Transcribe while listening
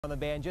The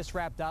ban just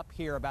wrapped up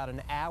here about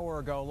an hour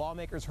ago.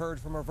 Lawmakers heard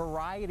from a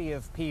variety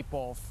of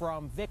people,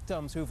 from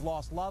victims who've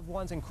lost loved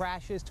ones in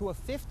crashes to a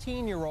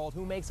 15-year-old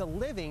who makes a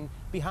living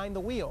behind the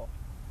wheel.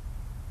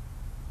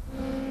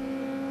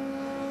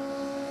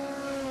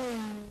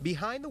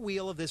 Behind the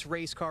wheel of this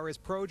race car is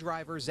pro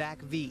driver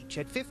Veach.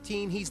 At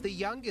 15, he's the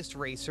youngest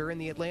racer in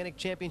the Atlantic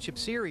Championship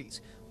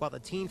Series. While the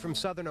teen from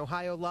Southern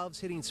Ohio loves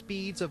hitting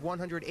speeds of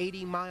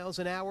 180 miles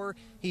an hour,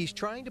 he's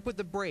trying to put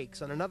the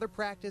brakes on another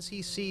practice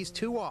he sees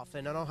too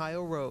often on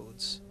Ohio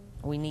roads.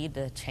 We need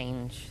to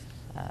change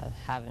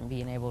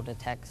being able to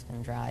text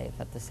and drive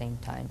at the same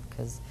time,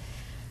 because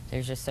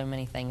there's just so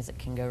many things that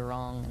can go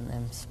wrong in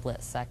them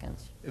split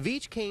seconds.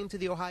 Veach came to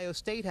the Ohio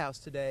State House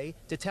today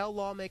to tell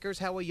lawmakers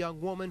how a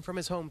young woman from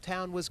his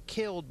hometown was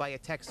killed by a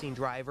texting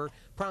driver,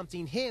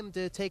 prompting him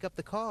to take up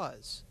the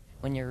cause.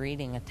 When you're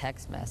reading a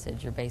text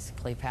message, you're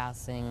basically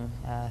passing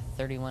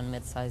 31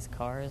 mid-sized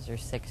cars or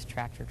 6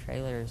 tractor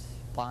trailers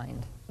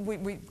blind.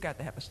 We've got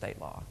to have a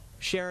state law.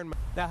 Sharon,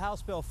 now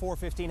House Bill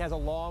 415 has a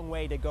long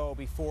way to go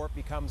before it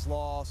becomes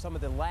law. Some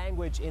of the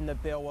language in the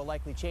bill will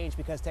likely change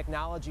because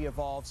technology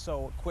evolves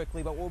so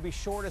quickly, but we'll be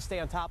sure to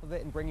stay on top of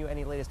it and bring you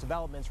any latest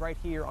developments right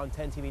here on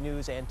 10 TV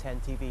News and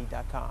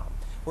 10TV.com.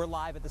 We're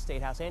live at the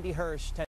State House. Andy Hirsch.